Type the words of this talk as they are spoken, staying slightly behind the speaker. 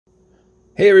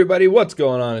Hey everybody, what's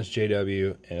going on? It's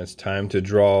JW, and it's time to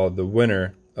draw the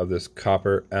winner of this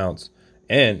copper ounce.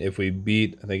 And if we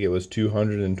beat, I think it was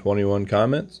 221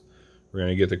 comments, we're going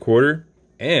to get the quarter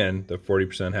and the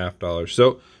 40% half dollar.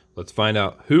 So let's find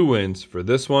out who wins for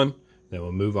this one. Then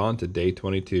we'll move on to day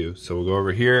 22. So we'll go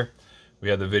over here. We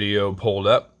have the video pulled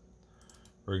up.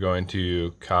 We're going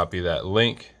to copy that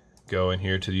link, go in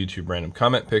here to the YouTube random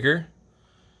comment picker,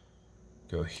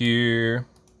 go here,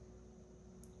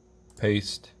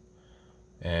 paste,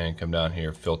 and come down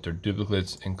here, filter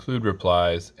duplicates, include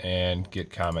replies, and get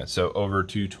comments. So over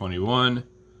 221,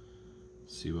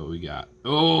 let's see what we got.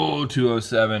 Oh,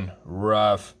 207,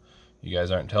 rough. You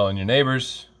guys aren't telling your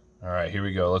neighbors. All right, here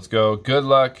we go. Let's go. Good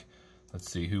luck.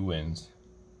 Let's see who wins.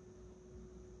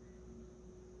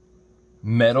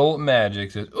 Metal Magic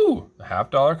says, ooh, a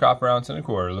 $50 copper ounce and a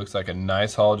quarter. Looks like a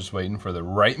nice haul, just waiting for the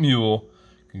right mule.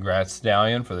 Congrats,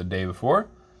 Stallion, for the day before.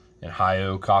 And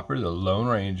Hi-O Copper, the Lone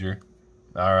Ranger.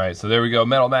 All right, so there we go.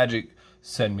 Metal Magic,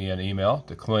 send me an email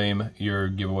to claim your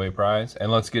giveaway prize.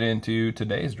 And let's get into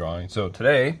today's drawing. So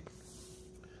today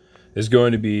is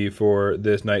going to be for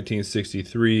this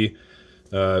 1963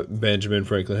 Benjamin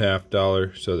Franklin half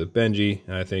dollar. So the Benji,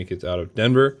 and I think it's out of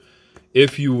Denver.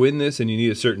 If you win this and you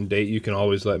need a certain date, you can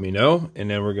always let me know. And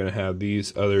then we're going to have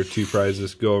these other two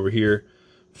prizes go over here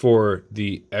for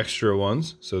the extra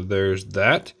ones. So there's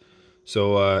that.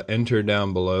 So enter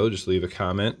down below, just leave a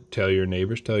comment, tell your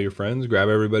neighbors, tell your friends, grab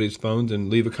everybody's phones and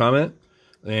leave a comment.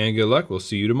 And good luck. We'll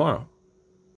see you tomorrow.